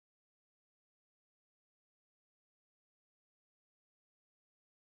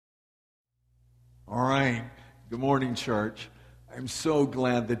All right. Good morning, church. I'm so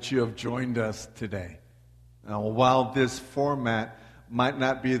glad that you have joined us today. Now, while this format might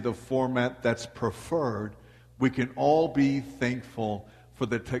not be the format that's preferred, we can all be thankful for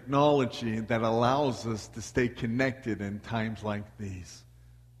the technology that allows us to stay connected in times like these.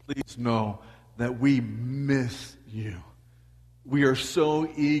 Please know that we miss you. We are so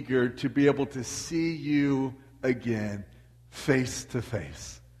eager to be able to see you again, face to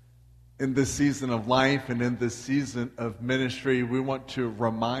face. In this season of life and in this season of ministry, we want to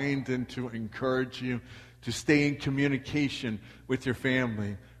remind and to encourage you to stay in communication with your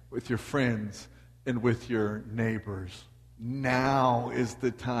family, with your friends, and with your neighbors. Now is the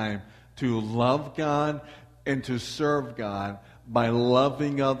time to love God and to serve God by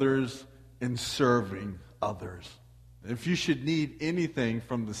loving others and serving others. If you should need anything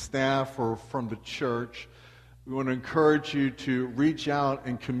from the staff or from the church, we want to encourage you to reach out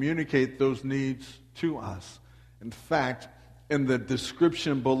and communicate those needs to us. In fact, in the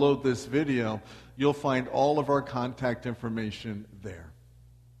description below this video, you'll find all of our contact information there.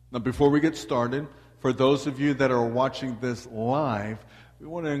 Now, before we get started, for those of you that are watching this live, we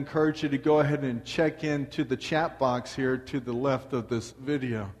want to encourage you to go ahead and check into the chat box here to the left of this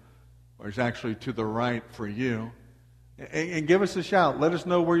video, or it's actually to the right for you, and give us a shout. Let us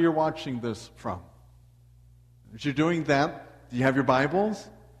know where you're watching this from. As you're doing that, do you have your Bibles?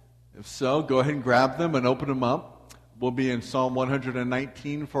 If so, go ahead and grab them and open them up. We'll be in Psalm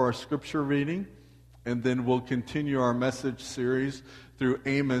 119 for our scripture reading, and then we'll continue our message series through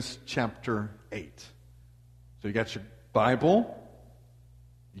Amos chapter 8. So you got your Bible,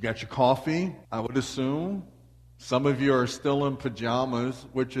 you got your coffee, I would assume. Some of you are still in pajamas,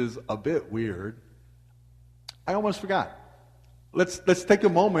 which is a bit weird. I almost forgot. Let's take a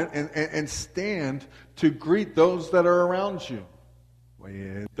moment and stand to greet those that are around you. Well,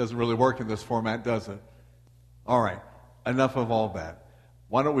 yeah, it doesn't really work in this format, does it? All right, enough of all that.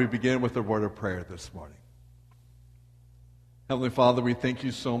 Why don't we begin with a word of prayer this morning? Heavenly Father, we thank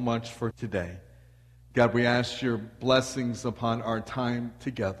you so much for today. God, we ask your blessings upon our time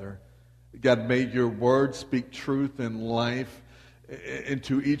together. God, may your word speak truth and life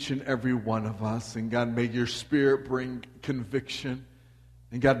into each and every one of us. And God, may your Spirit bring conviction.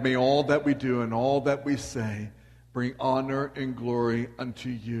 And God, may all that we do and all that we say bring honor and glory unto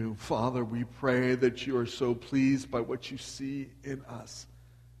you. Father, we pray that you are so pleased by what you see in us.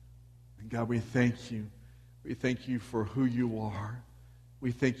 And God, we thank you. We thank you for who you are.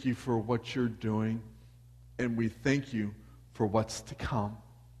 We thank you for what you're doing. And we thank you for what's to come.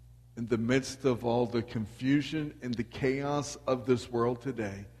 In the midst of all the confusion and the chaos of this world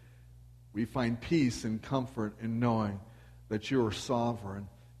today, we find peace and comfort in knowing that you are sovereign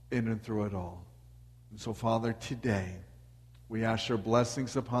in and through it all. And so, Father, today, we ask your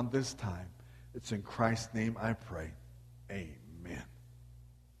blessings upon this time. It's in Christ's name I pray. Amen.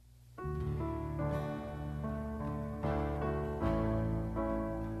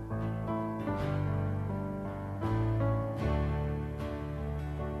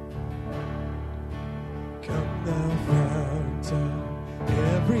 Come thou fount of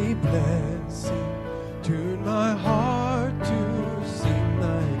every blessing, tune my heart to sing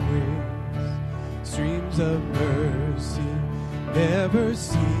thy praise. Streams of mercy never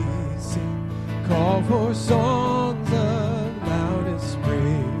ceasing, call for songs of loudest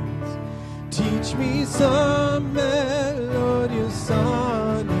praise. Teach me some melodious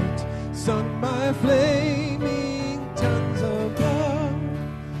sonnet, sung by flaming tongues above.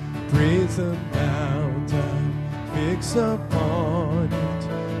 Praise the mount I fix upon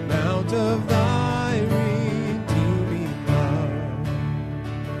it, mount of thy redeeming love.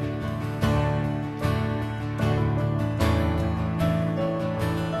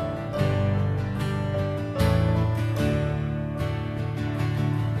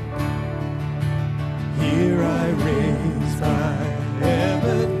 Here I raise my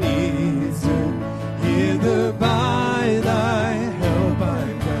Ebenezer, hither by thy help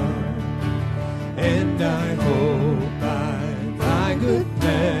I come, and I hope by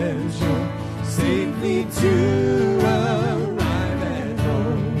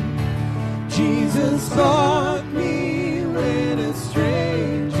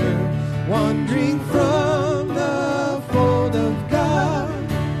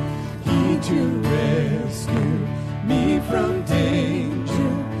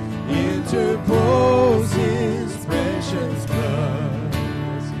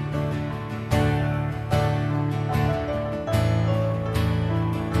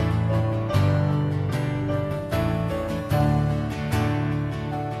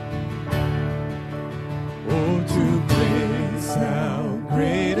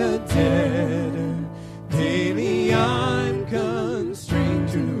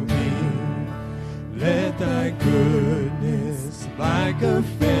like a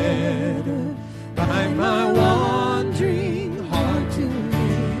fetter by my wandering heart to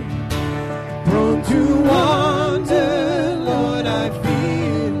live. Prone to wander, Lord, I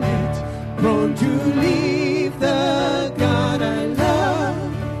feel it. Prone to leave the God I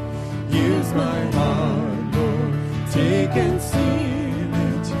love. Here's my heart, Lord, take and seal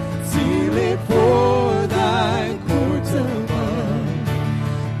it for thy courts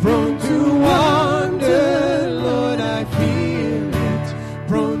above. Prone to wander, Lord, I feel it.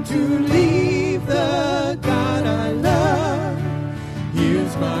 Prone to leave the God I love.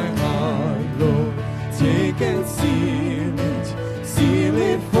 Here's my heart, Lord, take and seal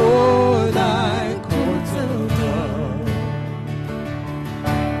it for thy courts above.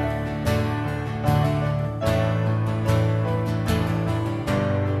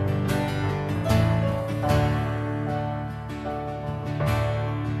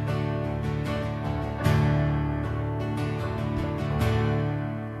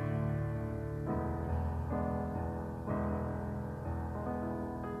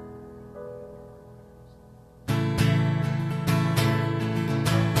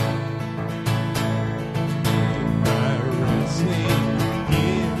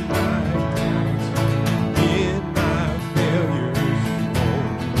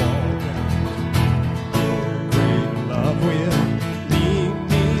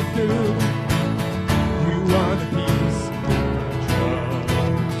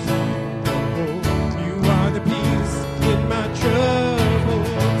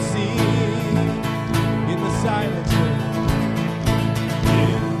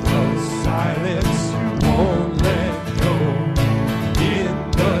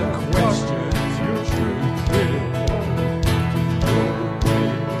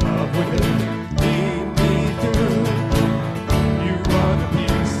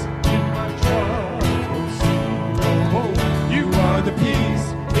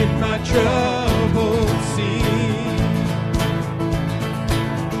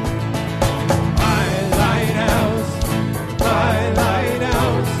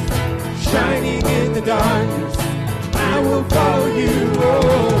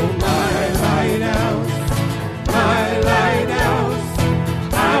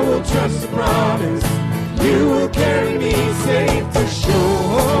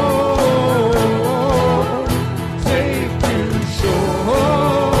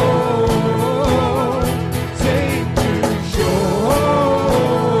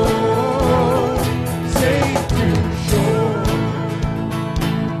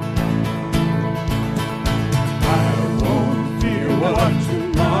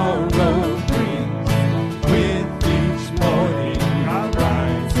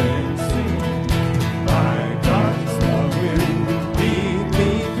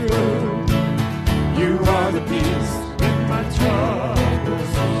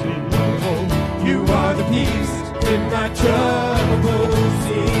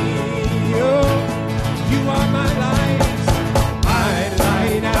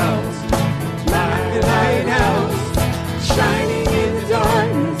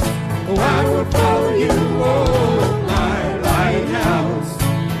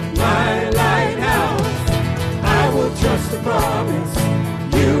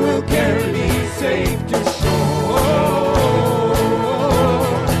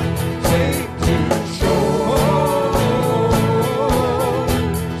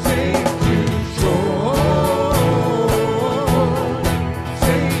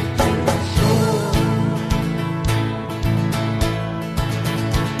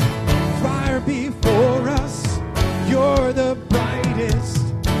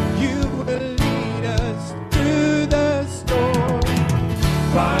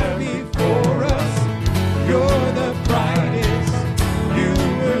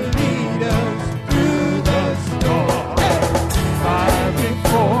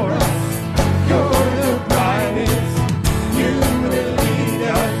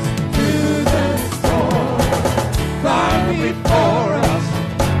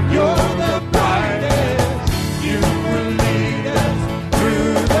 Through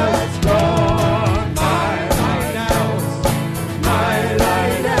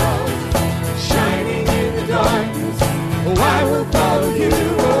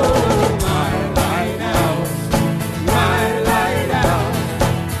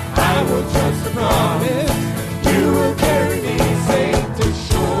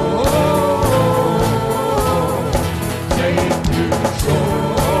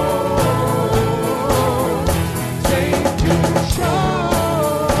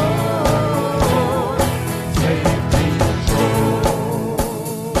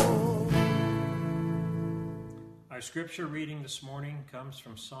scripture reading this morning comes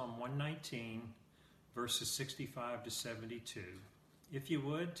from Psalm 119, verses 65 to 72. If you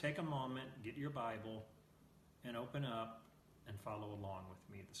would, take a moment, get your Bible, and open up and follow along with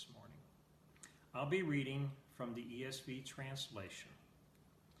me this morning. I'll be reading from the ESV translation.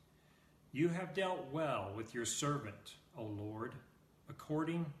 You have dealt well with your servant, O Lord,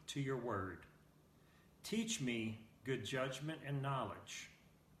 according to your word. Teach me good judgment and knowledge,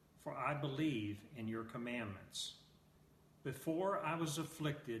 for I believe in your commandments. Before I was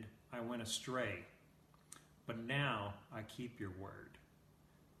afflicted, I went astray, but now I keep your word.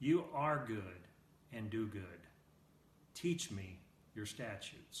 You are good and do good. Teach me your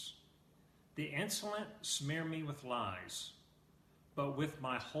statutes. The insolent smear me with lies, but with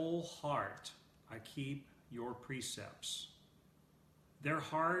my whole heart I keep your precepts. Their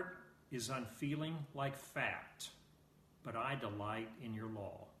heart is unfeeling like fat, but I delight in your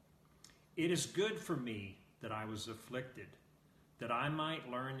law. It is good for me that I was afflicted, that I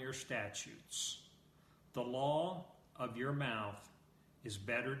might learn your statutes. The law of your mouth is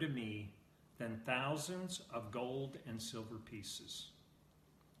better to me than thousands of gold and silver pieces.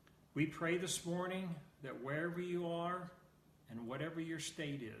 We pray this morning that wherever you are and whatever your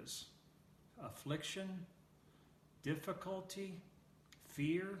state is, affliction, difficulty,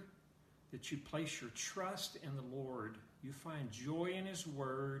 fear, that you place your trust in the Lord, you find joy in his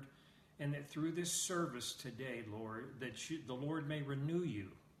word, and that through this service today, Lord, that the Lord may renew you.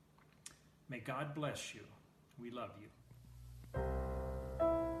 May God bless you. We love you.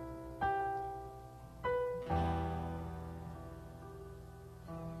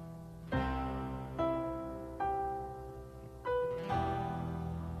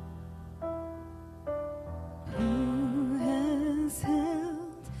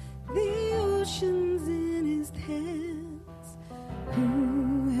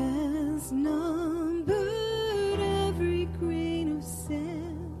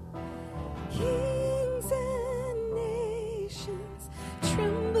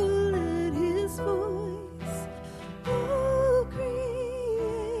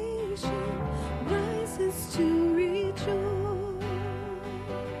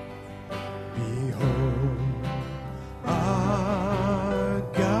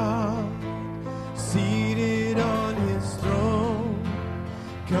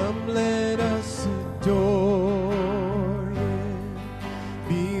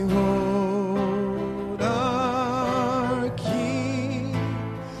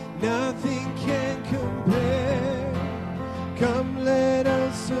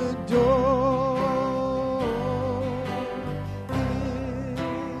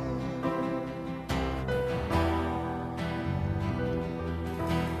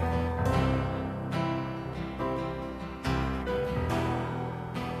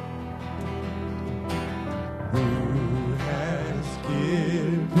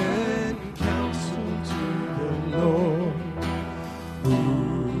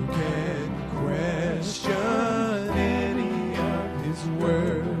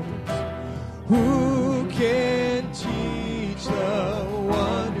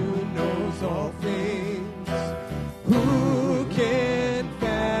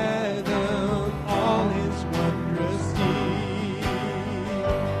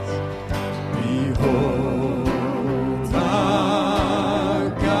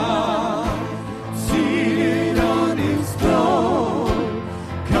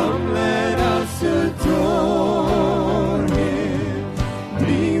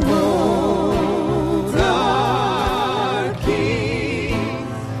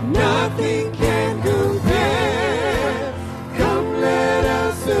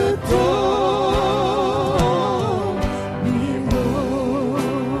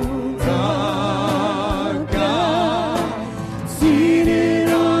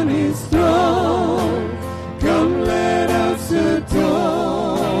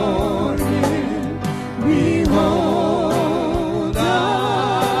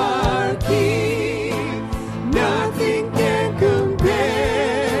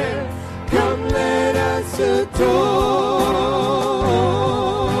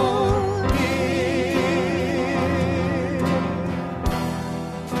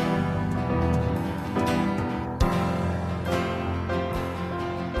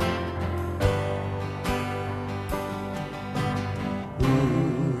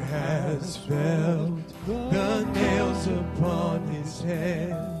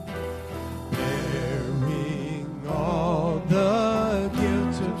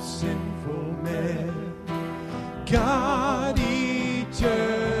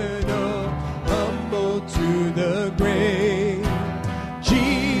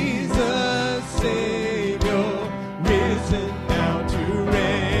 Savior,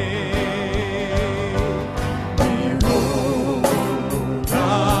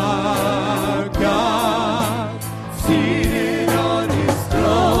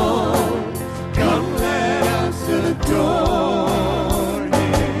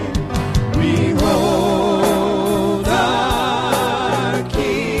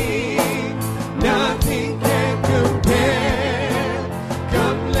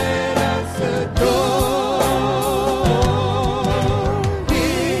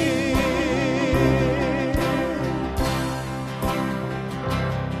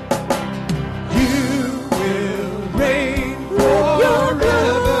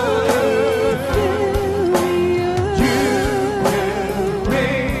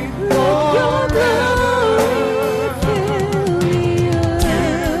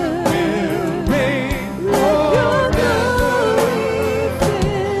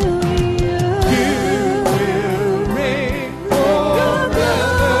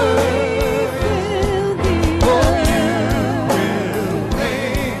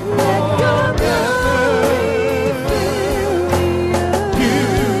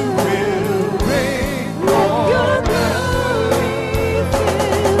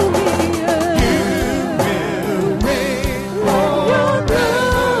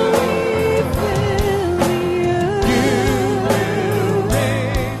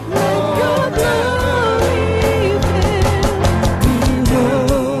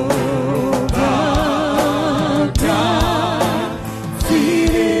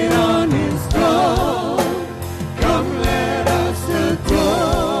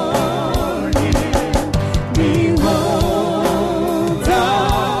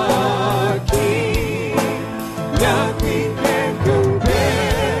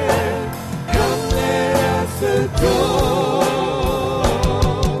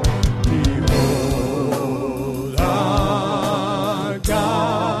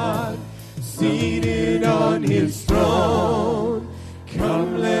 seated on his throne.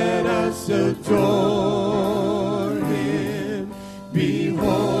 Come, let us adore him.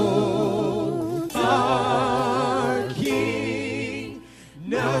 Behold our King,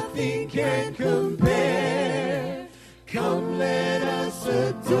 nothing can compare. Come, let us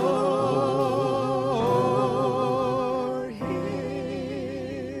adore him.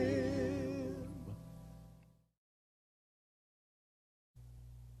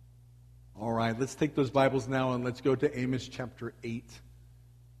 All right, let's take those Bibles now and let's go to Amos chapter 8.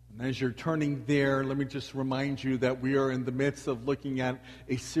 And as you're turning there, let me just remind you that we are in the midst of looking at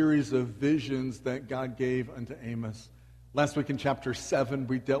a series of visions that God gave unto Amos. Last week in chapter 7,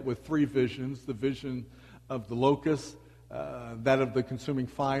 we dealt with 3 visions: the vision of the locust, that of the consuming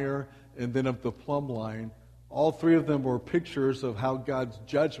fire, and then of the plumb line. All 3 of them were pictures of how God's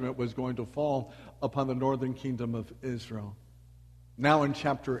judgment was going to fall upon the northern kingdom of Israel. Now in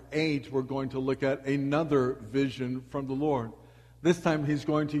chapter 8, we're going to look at another vision from the Lord. This time he's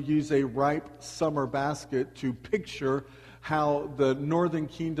going to use a ripe summer basket to picture how the northern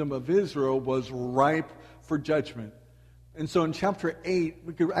kingdom of Israel was ripe for judgment. And so in chapter 8,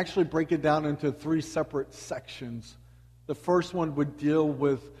 we could actually break it down into 3 separate sections. The first one would deal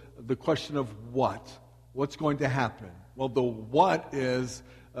with the question of what. What's going to happen? Well, the what is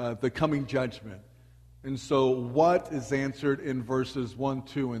the coming judgment. And so what is answered in verses 1,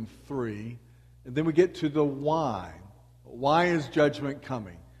 2, and 3. And then we get to the why. Why is judgment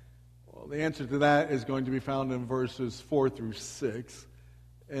coming? Well, the answer to that is going to be found in verses 4 through 6.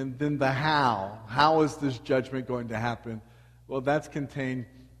 And then the how. How is this judgment going to happen? Well, that's contained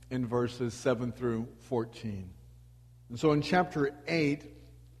in verses 7 through 14. And so in chapter 8,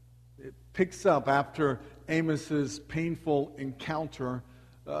 it picks up after Amos's painful encounter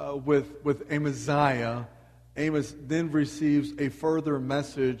with Amaziah. Amos then receives a further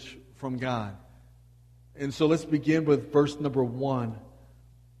message from God. And so let's begin with verse number 1.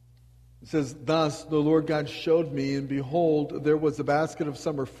 It says, "Thus the Lord God showed me, and behold, there was a basket of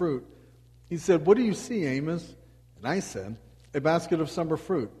summer fruit. He said, 'What do you see, Amos?' And I said, 'A basket of summer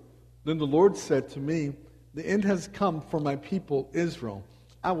fruit.' Then the Lord said to me, 'The end has come for my people Israel.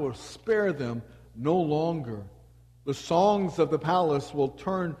 I will spare them no longer. The songs of the palace will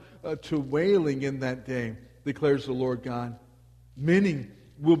turn to wailing in that day, declares the Lord God. Many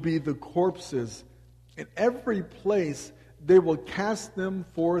will be the corpses. In every place they will cast them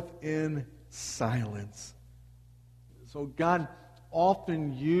forth in silence.'" So God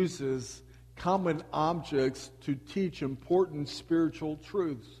often uses common objects to teach important spiritual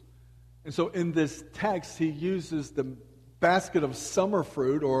truths. And so in this text, he uses the basket of summer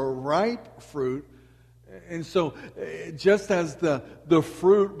fruit or ripe fruit. And so just as the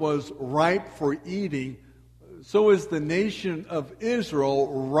fruit was ripe for eating, so is the nation of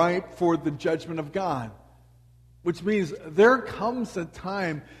Israel ripe for the judgment of God. Which means there comes a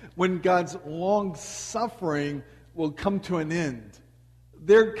time when God's long suffering will come to an end.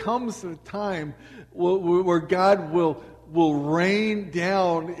 There comes a time where God will rain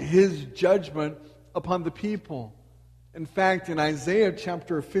down his judgment upon the people. In fact, in Isaiah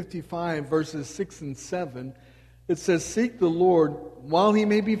chapter 55, verses 6 and 7, it says, "Seek the Lord while he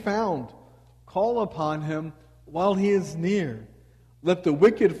may be found. Call upon him while he is near. Let the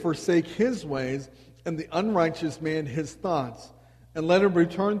wicked forsake his ways, and the unrighteous man his thoughts. And let him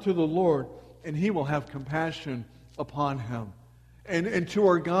return to the Lord, and he will have compassion upon him." And to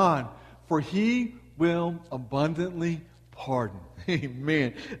our God, for he will abundantly pardon.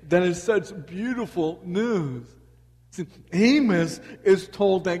 Amen. That is such beautiful news. See, Amos is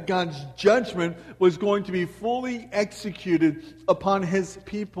told that God's judgment was going to be fully executed upon his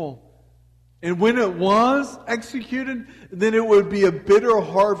people. And when it was executed, then it would be a bitter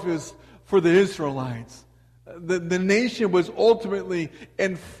harvest for the Israelites. The nation was ultimately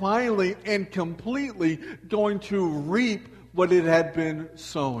and finally and completely going to reap what it had been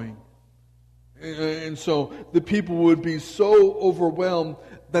sowing. And so the people would be so overwhelmed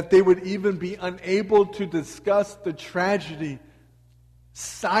that they would even be unable to discuss the tragedy.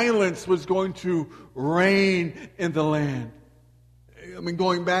 Silence was going to reign in the land. I mean,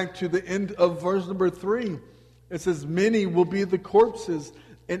 going back to the end of verse number 3, it says, "Many will be the corpses.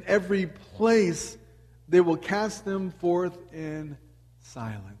 In every place they will cast them forth in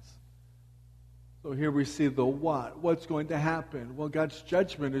silence." So here we see the what. What's going to happen? Well, God's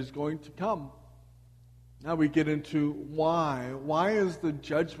judgment is going to come. Now we get into why. Why is the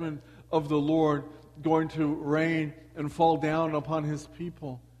judgment of the Lord going to rain and fall down upon his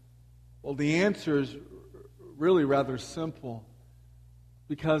people? Well, the answer is really rather simple.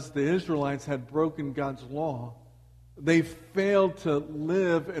 Because the Israelites had broken God's law. They failed to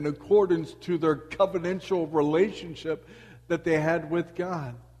live in accordance to their covenantal relationship that they had with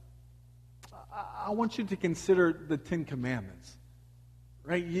God. I want you to consider the Ten Commandments.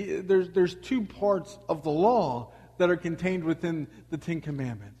 Right? There's two parts of the law that are contained within the Ten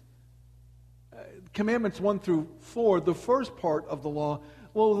Commandments. Commandments 1 through 4, the first part of the law,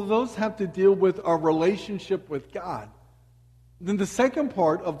 well, those have to deal with our relationship with God. Then the second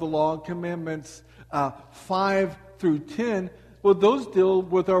part of the law, Commandments 5 through 10, well, those deal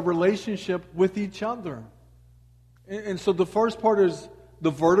with our relationship with each other. And so the first part is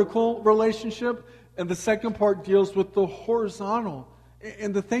the vertical relationship, and the second part deals with the horizontal.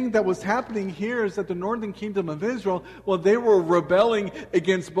 And the thing that was happening here is that the northern kingdom of Israel, well, they were rebelling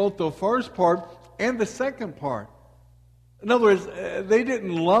against both the first part and the second part. In other words, they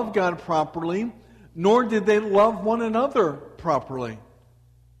didn't love God properly, nor did they love one another properly.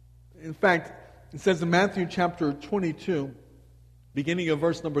 In fact, it says in Matthew chapter 22, beginning of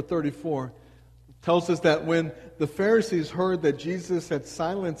verse number 34, tells us that when the Pharisees heard that Jesus had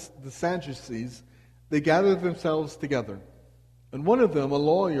silenced the Sadducees, they gathered themselves together. And one of them, a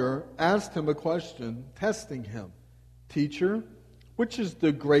lawyer, asked him a question, testing him. Teacher, which is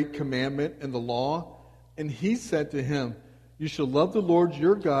the great commandment in the law? And he said to him, you shall love the Lord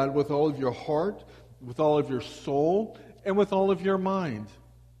your God with all of your heart, with all of your soul, and with all of your mind.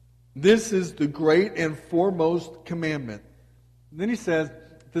 This is the great and foremost commandment. And then he says,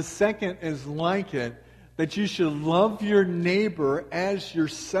 the second is like it, that you should love your neighbor as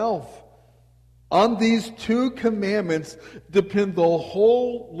yourself. On these two commandments depend the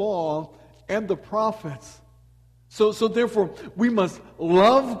whole law and the prophets. So therefore, we must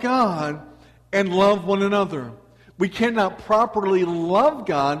love God and love one another. We cannot properly love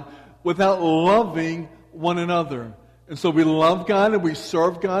God without loving one another. And so we love God and we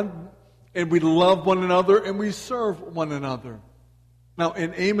serve God, and we love one another and we serve one another. Now,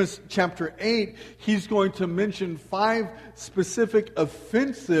 in Amos chapter 8, he's going to mention 5 specific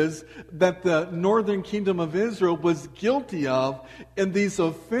offenses that the northern kingdom of Israel was guilty of, and these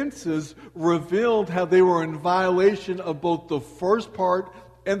offenses revealed how they were in violation of both the first part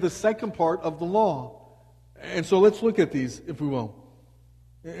and the second part of the law. And so let's look at these, if we will.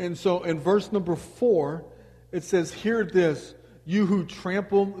 And so in verse number 4, it says, hear this, you who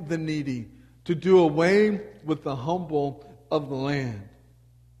trample the needy, to do away with the humble of the land.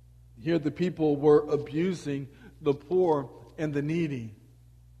 Here the people were abusing the poor and the needy.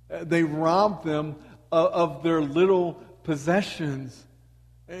 They robbed them of their little possessions.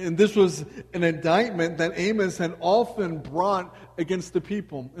 And this was an indictment that Amos had often brought against the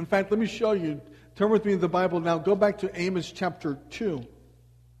people. In fact, let me show you. Turn with me in the Bible now. Go back to Amos chapter 2.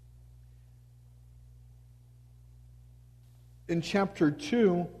 In chapter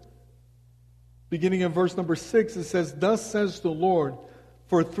 2, beginning in verse number 6, it says, thus says the Lord,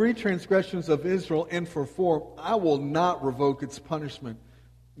 for 3 transgressions of Israel and for 4, I will not revoke its punishment,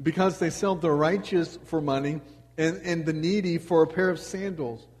 because they sell the righteous for money and the needy for a pair of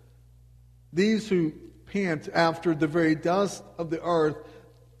sandals. These who pant after the very dust of the earth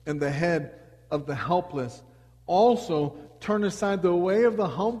and the head of the helpless also turn aside the way of the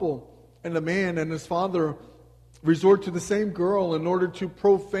humble, and the man and his father resort to the same girl in order to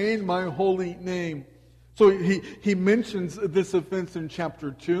profane my holy name. So he mentions this offense in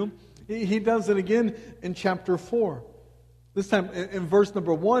chapter 2. He does it again in chapter 4. This time in verse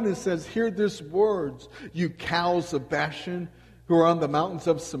number 1 it says, hear these words, you cows of Bashan who are on the mountains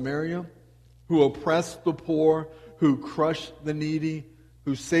of Samaria, who oppress the poor, who crush the needy,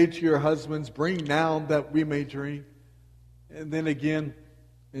 who say to your husbands, bring now that we may drink. And then again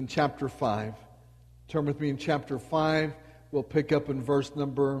in chapter 5. Turn with me in chapter 5. We'll pick up in verse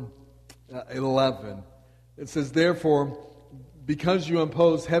number 11. It says, therefore, because you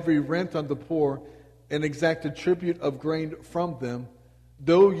impose heavy rent on the poor and exact a tribute of grain from them,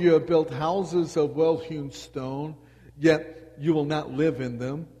 though you have built houses of well-hewn stone, yet you will not live in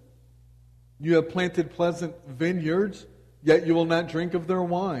them. You have planted pleasant vineyards, yet you will not drink of their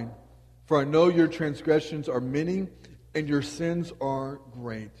wine. For I know your transgressions are many, and your sins are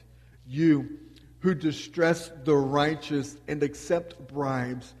great. You who distress the righteous and accept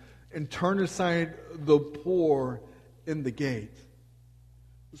bribes, and turn aside the poor in the gate.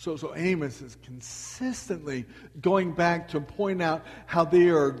 So Amos is consistently going back to point out how they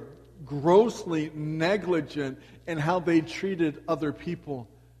are grossly negligent in how they treated other people,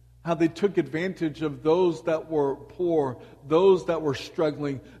 how they took advantage of those that were poor, those that were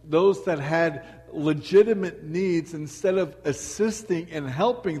struggling, those that had legitimate needs, instead of assisting and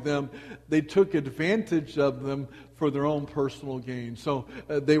helping them, they took advantage of them for their own personal gain. So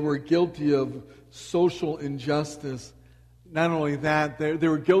they were guilty of social injustice. Not only that, they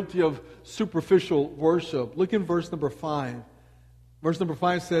were guilty of superficial worship. Look in verse number 5. Verse number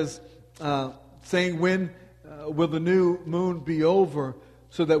 5 says, saying, when will the new moon be over,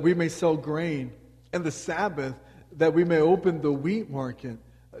 so that we may sell grain, and the Sabbath, that we may open the wheat market,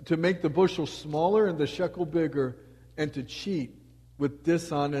 to make the bushel smaller and the shekel bigger, and to cheat with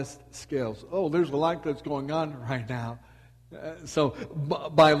dishonest scales. Oh, there's a lot that's going on right now. So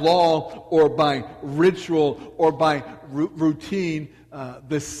by law or by ritual or by routine,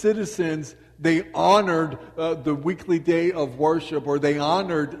 the citizens, they honored the weekly day of worship, or they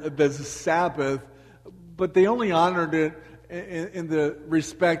honored the Sabbath, but they only honored it in the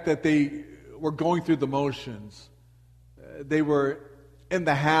respect that they were going through the motions. They were in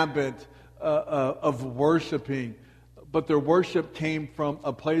the habit of worshiping, but their worship came from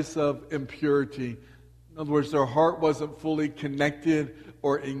a place of impurity. In other words, their heart wasn't fully connected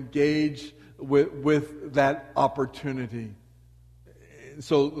or engaged with that opportunity.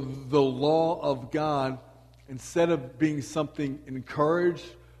 So the law of God, instead of being something encouraged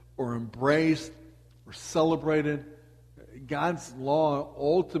or embraced or celebrated, God's law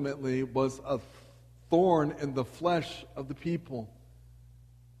ultimately was a thorn in the flesh of the people.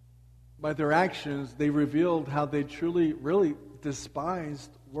 By their actions, they revealed how they truly, really despised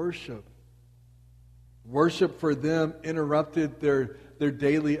worship. Worship for them interrupted their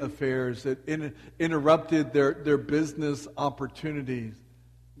daily affairs. It interrupted their business opportunities.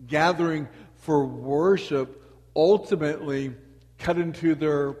 Gathering for worship ultimately cut into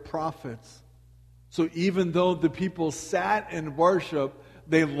their profits. So even though the people sat in worship,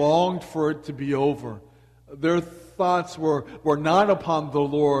 they longed for it to be over. Their thoughts were not upon the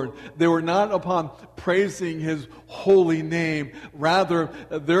Lord. They were not upon praising His holy name. Rather,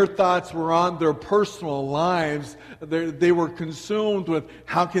 their thoughts were on their personal lives. They were consumed with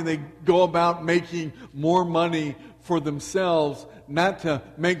how can they go about making more money for themselves, not to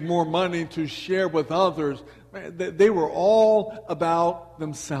make more money to share with others. They were all about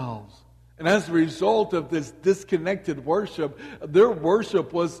themselves. And as a result of this disconnected worship, their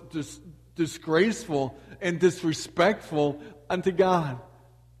worship was disgraceful and disrespectful unto God.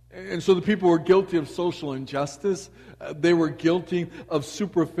 And so the people were guilty of social injustice. They were guilty of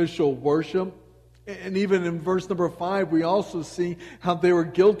superficial worship. And even in verse number 5, we also see how they were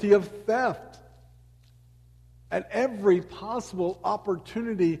guilty of theft. At every possible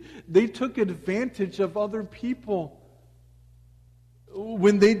opportunity, they took advantage of other people.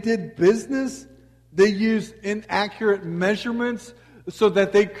 When they did business, they used inaccurate measurements so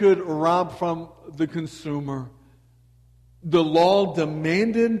that they could rob from the consumer. The law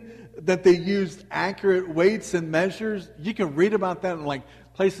demanded that they used accurate weights and measures. You can read about that in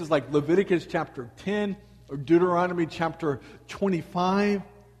places like Leviticus chapter 10 or Deuteronomy chapter 25.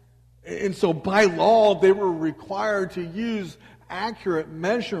 And so by law, they were required to use accurate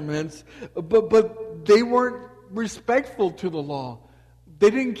measurements, but they weren't respectful to the law. They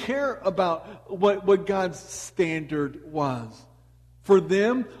didn't care about what God's standard was. For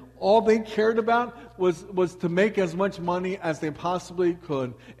them, all they cared about was to make as much money as they possibly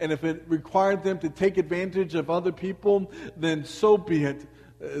could. And if it required them to take advantage of other people, then so be it.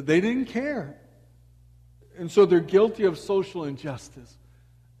 They didn't care. And so they're guilty of social injustice,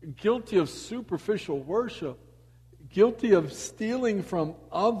 guilty of superficial worship, guilty of stealing from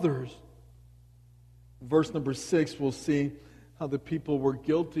others. Verse number 6, we'll see how the people were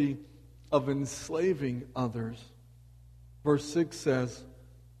guilty of enslaving others. Verse 6 says,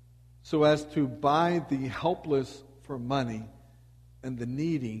 so as to buy the helpless for money and the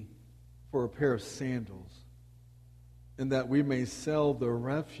needy for a pair of sandals, and that we may sell the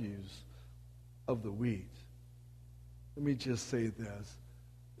refuse of the wheat. Let me just say this,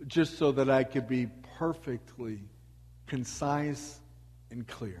 just so that I could be perfectly concise and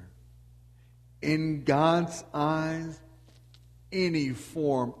clear. In God's eyes, any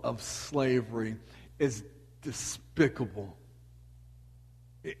form of slavery is despicable.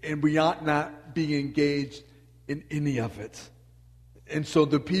 And we ought not be engaged in any of it. And so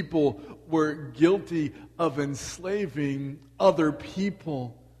the people were guilty of enslaving other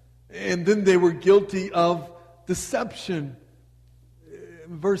people. And then they were guilty of deception.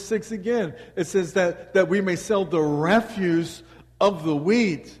 Verse 6 again, it says that we may sell the refuse of the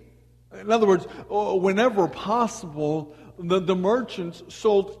wheat. In other words, whenever possible, the merchants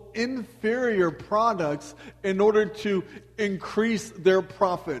sold inferior products in order to increase their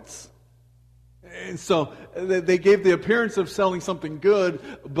profits. And so they gave the appearance of selling something good,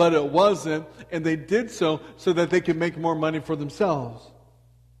 but it wasn't. And they did so that they could make more money for themselves.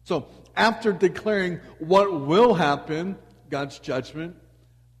 So after declaring what will happen, God's judgment,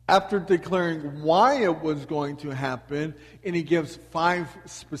 after declaring why it was going to happen, and he gives 5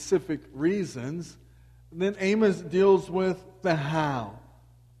 specific reasons, then Amos deals with the how.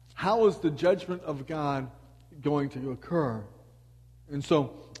 How is the judgment of God going to occur? And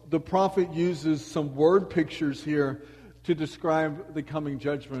so the prophet uses some word pictures here to describe the coming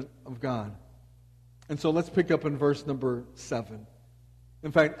judgment of God. And so let's pick up in verse number 7.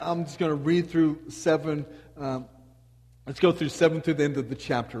 In fact, I'm just going to read through 7. Let's go through 7 to the end of the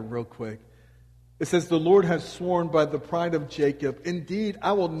chapter real quick. It says, "The Lord has sworn by the pride of Jacob, indeed,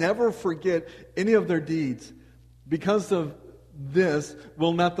 I will never forget any of their deeds. Because of this,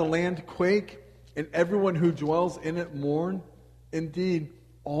 will not the land quake, and everyone who dwells in it mourn? Indeed,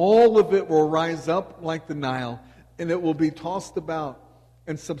 all of it will rise up like the Nile, and it will be tossed about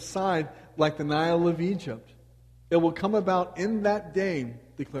and subside like the Nile of Egypt. It will come about in that day,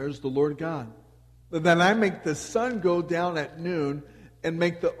 declares the Lord God, that I make the sun go down at noon and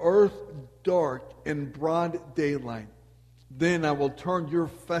make the earth dark in broad daylight. Then I will turn your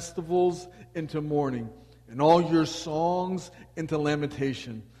festivals into mourning and all your songs into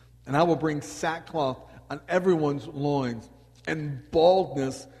lamentation. And I will bring sackcloth on everyone's loins and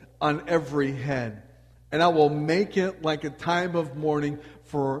baldness on every head. And I will make it like a time of mourning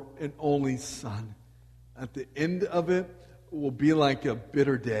for an only son. At the end of it will be like a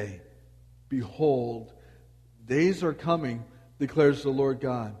bitter day. Behold, days are coming, declares the Lord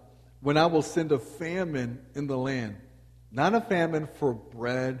God, when I will send a famine in the land. Not a famine for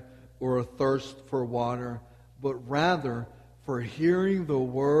bread or a thirst for water, but rather for hearing the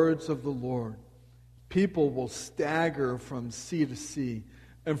words of the Lord. People will stagger from sea to sea,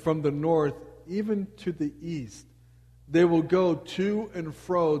 and from the north even to the east. They will go to and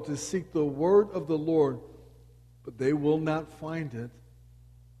fro to seek the word of the Lord, but they will not find it.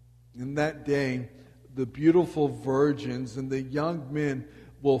 In that day, the beautiful virgins and the young men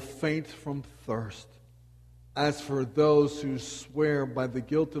will faint from thirst. As for those who swear by the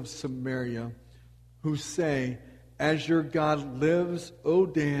guilt of Samaria, who say, as your God lives, O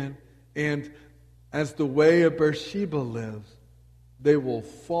Dan, and as the way of Beersheba lives, they will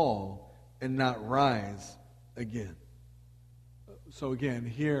fall and not rise again. So again,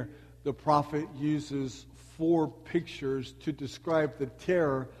 here the prophet uses 4 pictures to describe the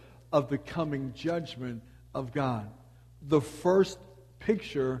terror of the coming judgment of God. The first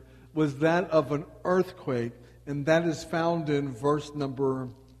picture was that of an earthquake, and that is found in verse number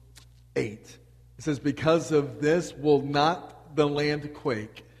 8. It says, because of this will not the land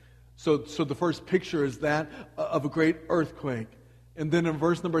quake. So the first picture is that of a great earthquake. And then in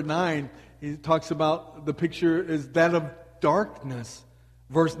verse number 9, he talks about the picture is that of darkness.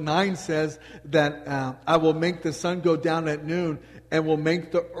 Verse 9 says that I will make the sun go down at noon and will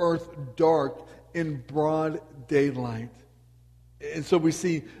make the earth dark in broad daylight. And so we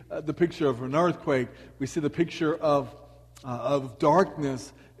see the picture of an earthquake. We see the picture of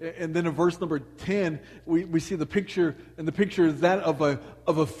darkness. And then in verse number 10, we see the picture, and the picture is that of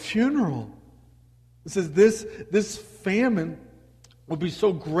a funeral. It says this famine would be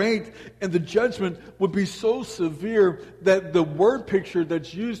so great and the judgment would be so severe that the word picture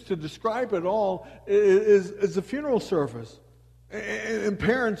that's used to describe it all is a funeral service. And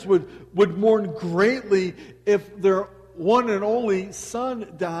parents would mourn greatly if their one and only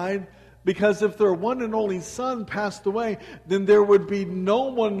son died, because if their one and only son passed away, then there would be no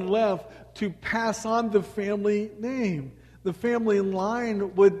one left to pass on the family name. The family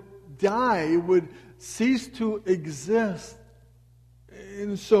line would die, it would cease to exist.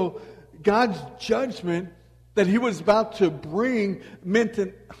 And so God's judgment that he was about to bring meant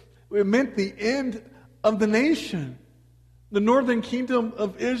the end of the nation. The northern kingdom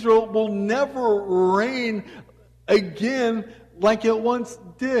of Israel will never reign again like it once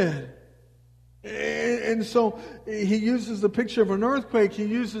did. And so he uses the picture of an earthquake, he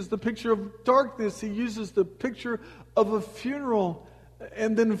uses the picture of darkness, he uses the picture of a funeral.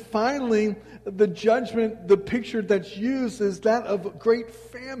 And then finally, the judgment, the picture that's used is that of great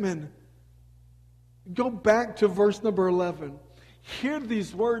famine. Go back to verse number 11. Hear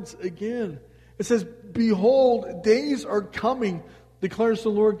these words again. It says, behold, days are coming, declares the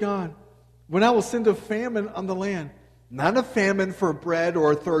Lord God, when I will send a famine on the land. Not a famine for bread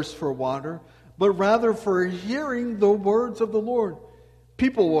or a thirst for water, but rather for hearing the words of the Lord.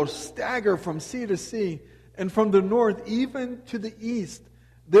 People will stagger from sea to sea, and from the north even to the east.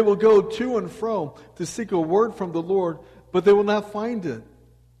 They will go to and fro to seek a word from the Lord, but they will not find it.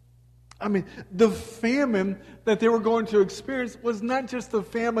 I mean, the famine that they were going to experience was not just a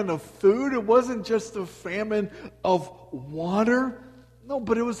famine of food. It wasn't just a famine of water. No,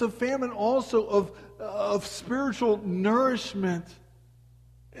 but it was a famine also of spiritual nourishment.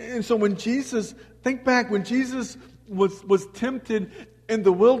 And so when Jesus, think back, when Jesus was tempted in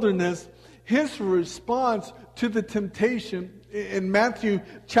the wilderness, his response to the temptation in Matthew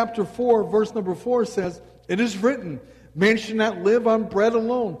chapter 4, verse number 4 says, "It is written, man should not live on bread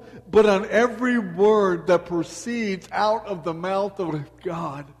alone, but on every word that proceeds out of the mouth of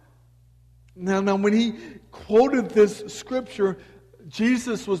God." Now, when he quoted this scripture,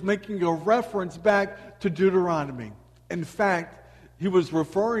 Jesus was making a reference back to Deuteronomy. In fact, he was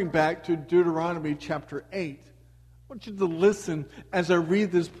referring back to Deuteronomy chapter 8. I want you to listen as I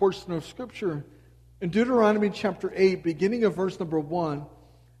read this portion of scripture. In Deuteronomy chapter 8, beginning of verse number 1,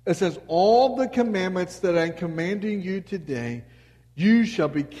 it says, "All the commandments that I am commanding you today, you shall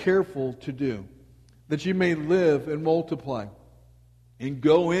be careful to do, that you may live and multiply, and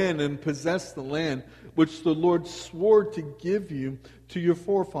go in and possess the land which the Lord swore to give you to your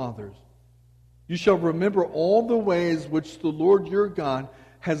forefathers. You shall remember all the ways which the Lord your God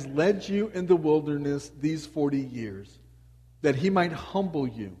has led you in the wilderness these 40 years, that he might humble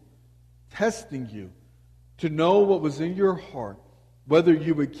you, testing you, to know what was in your heart, whether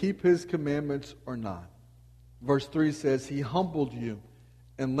you would keep his commandments or not." Verse 3 says, "He humbled you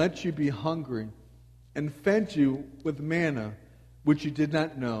and let you be hungry and fed you with manna, which you did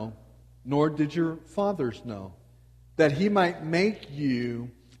not know, nor did your fathers know, that he might make you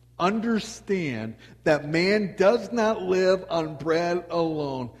understand that man does not live on bread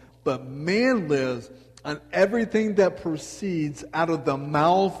alone, but man lives on everything that proceeds out of the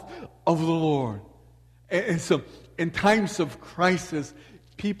mouth of the Lord." And so, in times of crisis,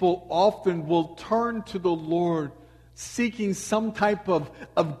 people often will turn to the Lord seeking some type of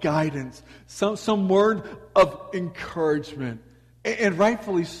guidance, some word of encouragement, and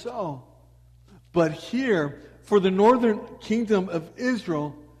rightfully so. But here, for the northern kingdom of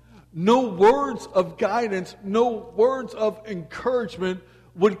Israel, no words of guidance, no words of encouragement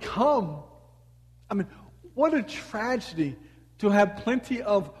would come. I mean, what a tragedy to have plenty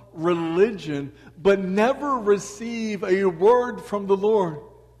of religion but never receive a word from the Lord.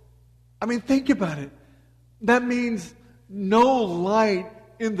 I mean, think about it. That means no light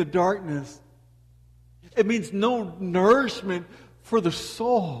in the darkness. It means no nourishment for the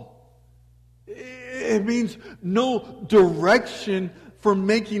soul. It means no direction for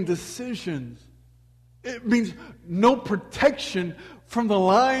making decisions. It means no protection from the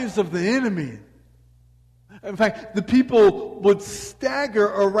lies of the enemy. In fact, the people would stagger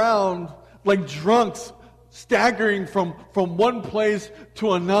around like drunks, staggering from one place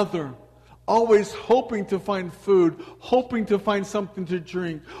to another, always hoping to find food, hoping to find something to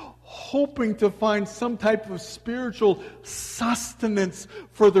drink, hoping to find some type of spiritual sustenance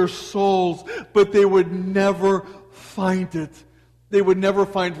for their souls, but they would never find it. They would never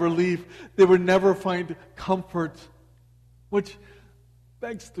find relief. They would never find comfort. Which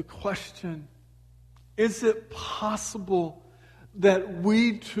begs the question, is it possible that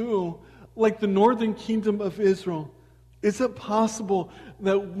we too, like the northern kingdom of Israel, is it possible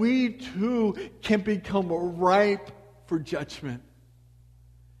that we too can become ripe for judgment?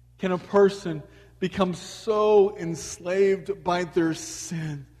 Can a person become so enslaved by their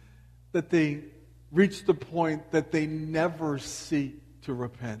sin that they reach the point that they never seek to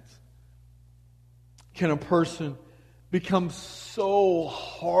repent? Can a person become so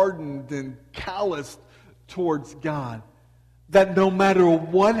hardened and calloused towards God that no matter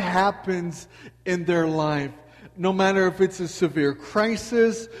what happens in their life, no matter if it's a severe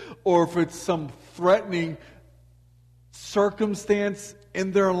crisis or if it's some threatening circumstance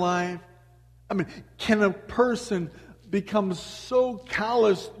in their life, I mean, can a person become so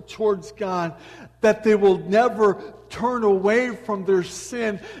callous towards God that they will never turn away from their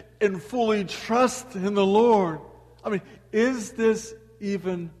sin and fully trust in the Lord? I mean, is this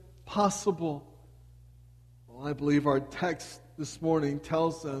even possible? Well, I believe our text this morning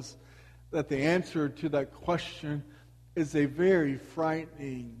tells us that the answer to that question is a very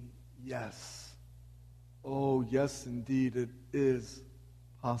frightening yes. Oh, yes, indeed, it is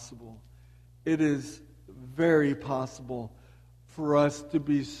possible. It is very possible for us to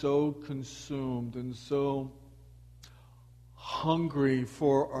be so consumed and so hungry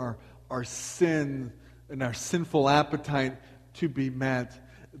for our sin and our sinful appetite to be met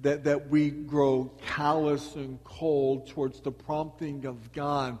that we grow callous and cold towards the prompting of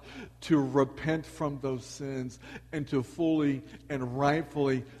God to repent from those sins and to fully and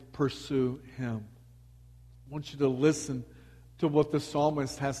rightfully pursue Him. I want you to listen to what the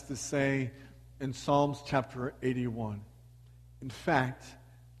psalmist has to say in Psalms chapter 81. In fact,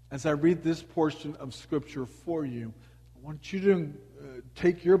 as I read this portion of Scripture for you, I want you to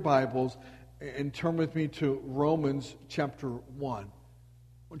take your Bibles and turn with me to Romans chapter 1. I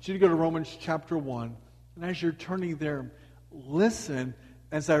want you to go to Romans chapter 1. And as you're turning there, listen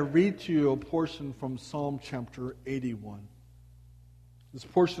as I read to you a portion from Psalm chapter 81. This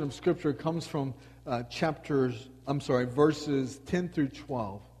portion of Scripture comes from verses 10 through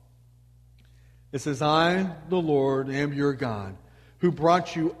 12. It says, I, the Lord, am your God, who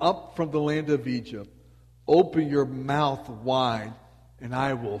brought you up from the land of Egypt. Open your mouth wide, and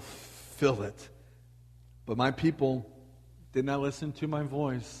I will fill it. But my people did not listen to my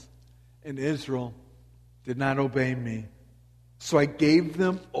voice, and Israel did not obey me. So I gave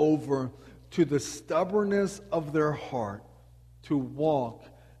them over to the stubbornness of their heart to walk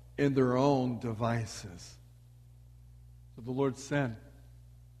in their own devices. So the Lord said,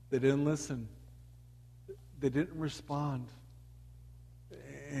 they didn't listen. They didn't respond.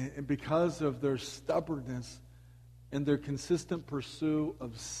 And because of their stubbornness and their consistent pursuit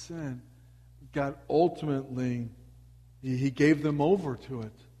of sin, God ultimately, He gave them over to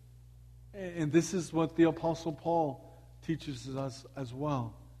it. And this is what the Apostle Paul teaches us as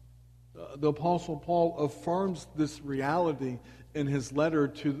well. The Apostle Paul affirms this reality in his letter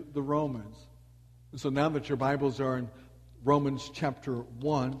to the Romans. And so now that your Bibles are in Romans chapter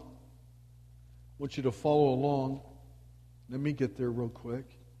 1, I want you to follow along. Let me get there real quick.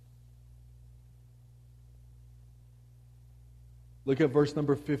 Look at verse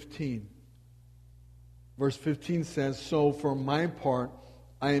number 15. Verse 15 says, So for my part,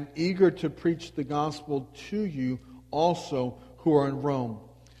 I am eager to preach the gospel to you also who are in Rome.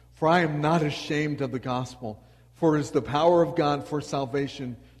 For I am not ashamed of the gospel, for it is the power of God for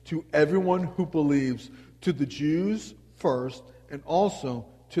salvation to everyone who believes, to the Jews first, and also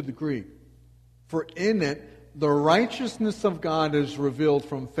to the Greek. For in it the righteousness of God is revealed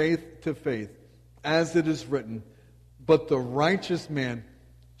from faith to faith, as it is written, but the righteous man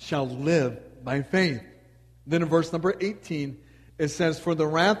shall live by faith. Then in verse number 18, it says, For the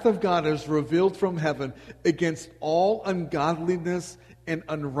wrath of God is revealed from heaven against all ungodliness and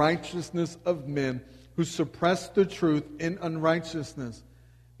unrighteousness of men who suppress the truth in unrighteousness,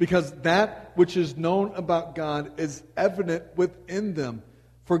 because that which is known about God is evident within them,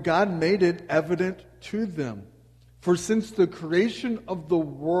 for God made it evident to them. For since the creation of the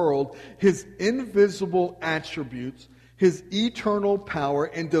world, His invisible attributes, His eternal power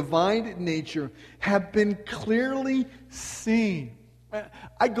and divine nature have been clearly seen.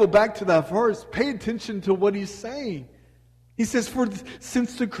 I go back to that verse. Pay attention to what he's saying. He says, For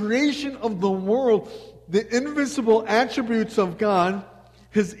since the creation of the world, the invisible attributes of God,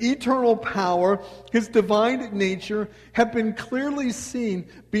 His eternal power, His divine nature have been clearly seen,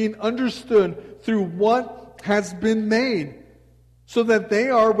 being understood through what has been made, so that they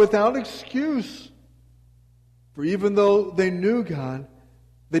are without excuse. For even though they knew God,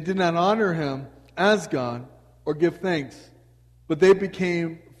 they did not honor Him as God or give thanks, but they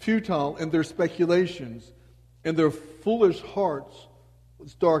became futile in their speculations, and their foolish hearts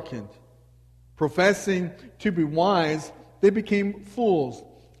was darkened. Professing to be wise, they became fools,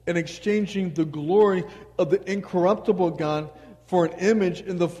 and exchanging the glory of the incorruptible God for an image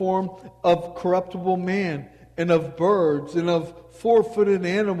in the form of corruptible man, and of birds, and of four-footed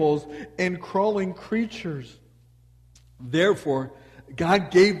animals, and crawling creatures. Therefore,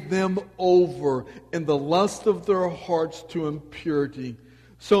 God gave them over in the lust of their hearts to impurity,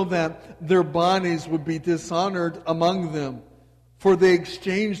 so that their bodies would be dishonored among them. For they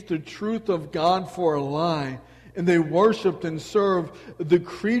exchanged the truth of God for a lie, and they worshipped and served the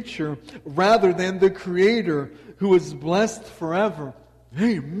creature rather than the Creator, who is blessed forever.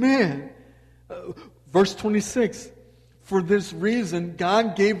 Amen. Verse 26. For this reason,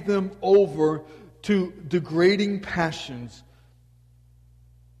 God gave them over to degrading passions.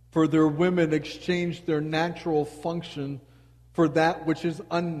 For their women exchanged their natural function for that which is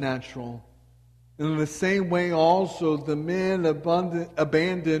unnatural. And in the same way also the men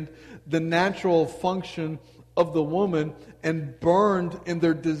abandoned the natural function of the woman and burned in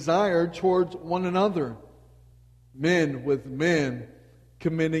their desire towards one another. Men with men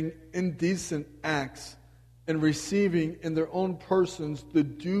committing indecent acts and receiving in their own persons the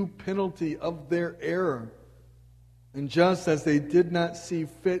due penalty of their error. And just as they did not see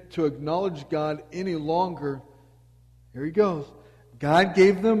fit to acknowledge God any longer, here he goes, God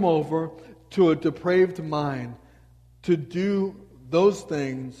gave them over to a depraved mind to do those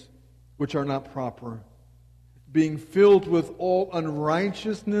things which are not proper, being filled with all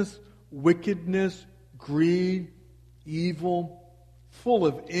unrighteousness, wickedness, greed, evil, full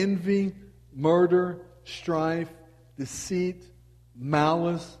of envy, murder, strife, deceit,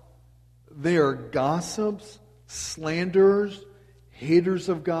 malice. They are gossips, slanderers, haters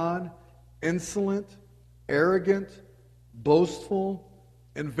of God, insolent, arrogant, boastful,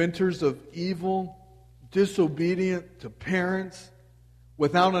 inventors of evil, disobedient to parents,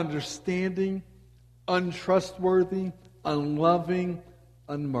 without understanding, untrustworthy, unloving,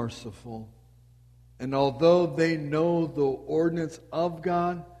 unmerciful. And although they know the ordinance of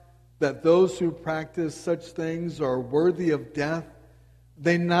God, that those who practice such things are worthy of death,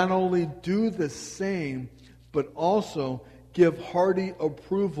 they not only do the same, but also give hearty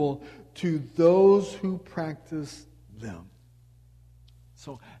approval to those who practice them.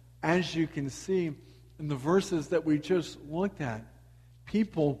 So, as you can see in the verses that we just looked at,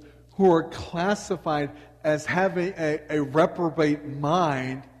 people who are classified as having a reprobate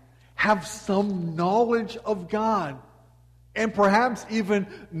mind have some knowledge of God and perhaps even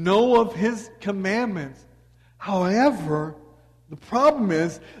know of His commandments. However, the problem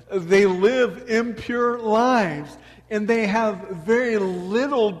is they live impure lives and they have very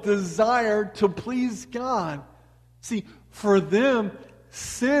little desire to please God. See, for them,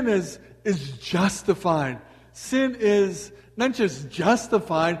 sin is justified. Sin is not just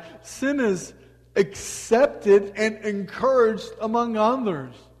justified, sin is accepted and encouraged among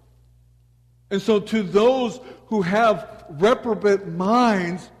others. And so to those who have reprobate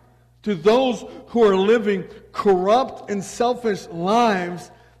minds, to those who are living corrupt and selfish lives,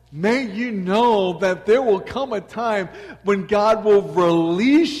 may you know that there will come a time when God will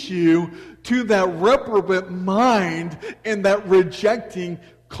release you to that reprobate mind and that rejecting,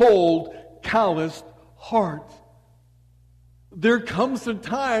 cold, calloused heart. There comes a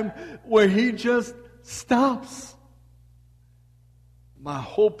time where He just stops. My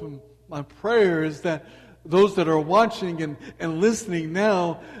hope and my prayer is that those that are watching and listening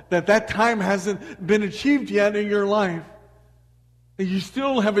now, that time hasn't been achieved yet in your life. And you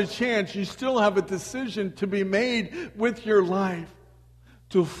still have a chance, you still have a decision to be made with your life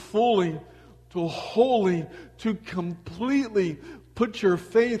to fully, to wholly, to completely put your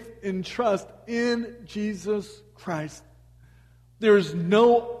faith and trust in Jesus Christ. There is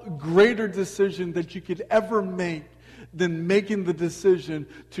no greater decision that you could ever make than making the decision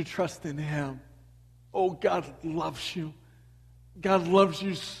to trust in Him. Oh, God loves you. God loves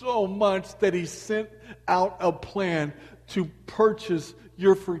you so much that He sent out a plan to purchase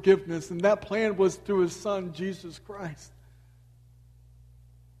your forgiveness. And that plan was through His Son, Jesus Christ.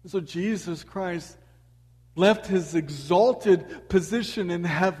 And so Jesus Christ left His exalted position in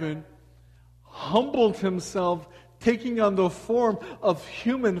heaven, humbled Himself, taking on the form of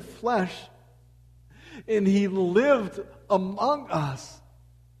human flesh, and He lived among us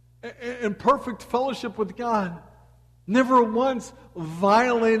in perfect fellowship with God, never once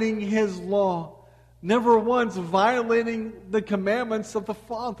violating His law, never once violating the commandments of the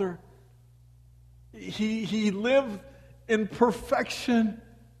Father. He lived in perfection.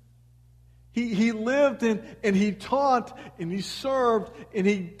 He lived and He taught and He served and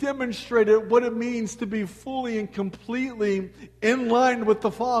He demonstrated what it means to be fully and completely in line with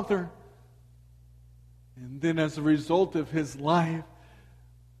the Father. And then as a result of His life,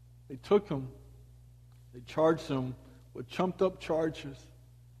 they took Him, they charged Him with trumped up charges.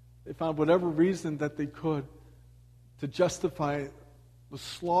 They found whatever reason that they could to justify the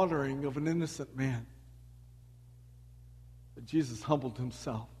slaughtering of an innocent man. But Jesus humbled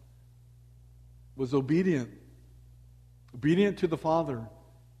Himself, was obedient to the Father,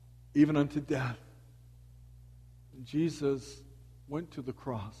 even unto death. And Jesus went to the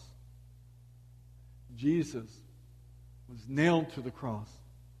cross. Jesus was nailed to the cross,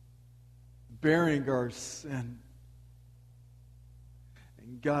 bearing our sin.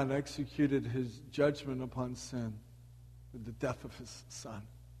 And God executed His judgment upon sin with the death of His Son.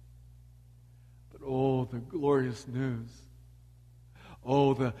 But oh, the glorious news.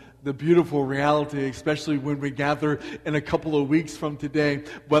 Oh, the beautiful reality, especially when we gather in a couple of weeks from today,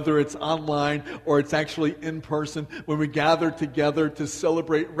 whether it's online or it's actually in person, when we gather together to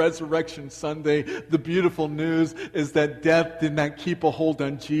celebrate Resurrection Sunday, the beautiful news is that death did not keep a hold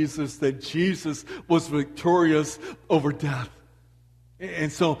on Jesus, that Jesus was victorious over death.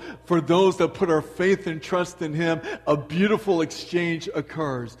 And so for those that put our faith and trust in Him, a beautiful exchange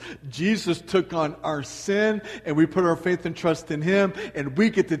occurs. Jesus took on our sin, and we put our faith and trust in Him, and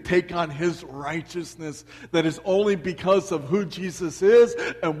we get to take on His righteousness that is only because of who Jesus is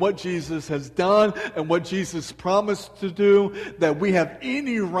and what Jesus has done and what Jesus promised to do, that we have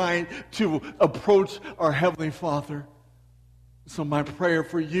any right to approach our Heavenly Father. So my prayer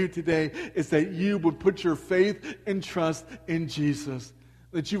for you today is that you would put your faith and trust in Jesus.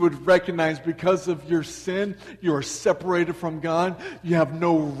 That you would recognize because of your sin, you are separated from God. You have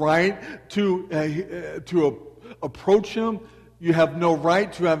no right to approach Him. You have no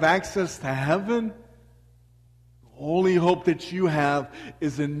right to have access to heaven. The only hope that you have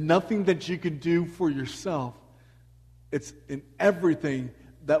is in nothing that you can do for yourself. It's in everything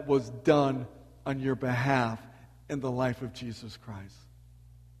that was done on your behalf in the life of Jesus Christ.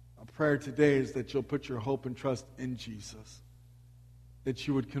 Our prayer today is that you'll put your hope and trust in Jesus. That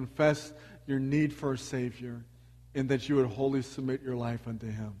you would confess your need for a Savior, and that you would wholly submit your life unto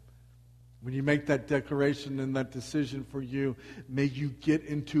Him. When you make that declaration and that decision for you, may you get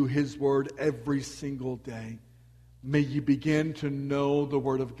into His Word every single day. May you begin to know the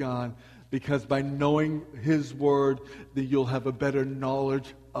Word of God, because by knowing His Word, that you'll have a better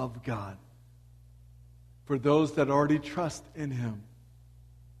knowledge of God. For those that already trust in Him,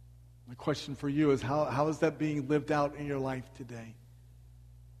 my question for you is, how is that being lived out in your life today?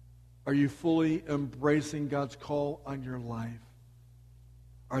 Are you fully embracing God's call on your life?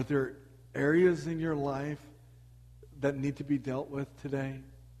 Are there areas in your life that need to be dealt with today?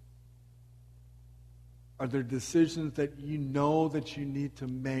 Are there decisions that you know that you need to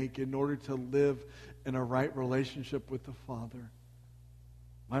make in order to live in a right relationship with the Father?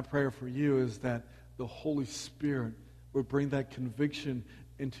 My prayer for you is that the Holy Spirit would bring that conviction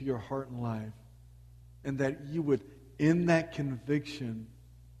into your heart and life, and that you would, in that conviction,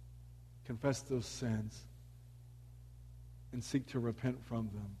 confess those sins and seek to repent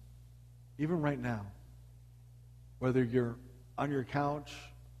from them. Even right now, whether you're on your couch,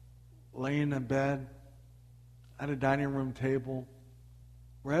 laying in bed, at a dining room table,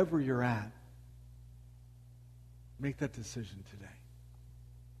 wherever you're at, make that decision today.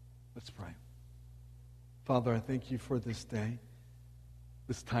 Let's pray. Father, I thank you for this day,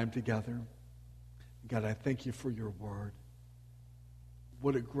 this time together. God, I thank you for your word.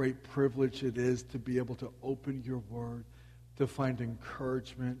 What a great privilege it is to be able to open your word, to find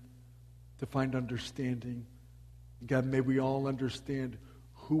encouragement, to find understanding. God, may we all understand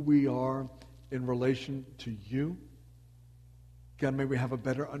who we are in relation to you. God, may we have a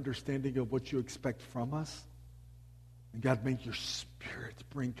better understanding of what you expect from us. And God, may your Spirit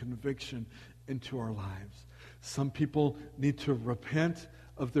bring conviction into our lives. Some people need to repent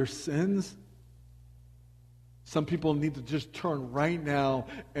of their sins. Some people need to just turn right now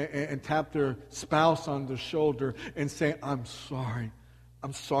and tap their spouse on the shoulder and say, I'm sorry.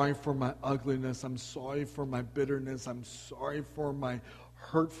 I'm sorry for my ugliness. I'm sorry for my bitterness. I'm sorry for my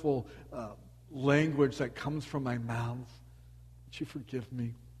hurtful language that comes from my mouth. Would you forgive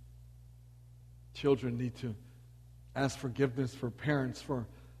me? Children need to ask forgiveness for parents for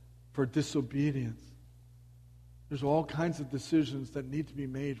disobedience. There's all kinds of decisions that need to be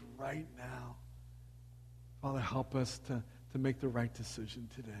made right now. Father, help us to make the right decision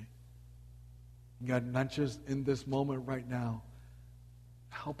today. God, not just in this moment right now,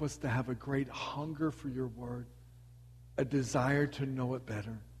 help us to have a great hunger for your word, a desire to know it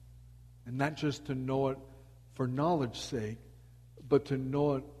better. And not just to know it for knowledge's sake, but to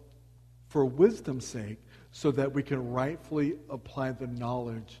know it for wisdom's sake, so that we can rightfully apply the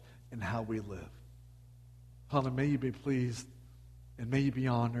knowledge in how we live. Father, may you be pleased, and may you be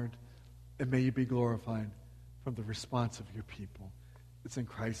honored, and may you be glorified from the response of your people. It's in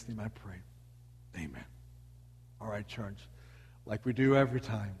Christ's name I pray. Amen. All right, church. Like we do every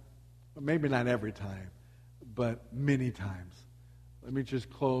time, or maybe not every time, but many times, let me just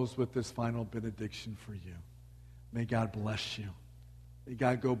close with this final benediction for you. May God bless you. May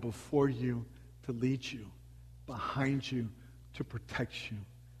God go before you to lead you, behind you to protect you,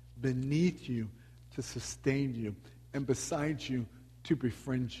 beneath you to sustain you, and beside you to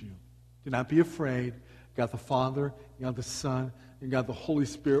befriend you. Do not be afraid. God the Father, God the Son, and God the Holy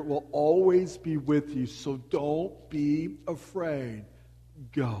Spirit will always be with you, so don't be afraid.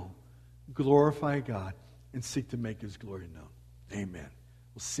 Go, glorify God, and seek to make his glory known. Amen.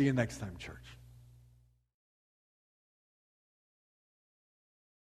 We'll see you next time, church.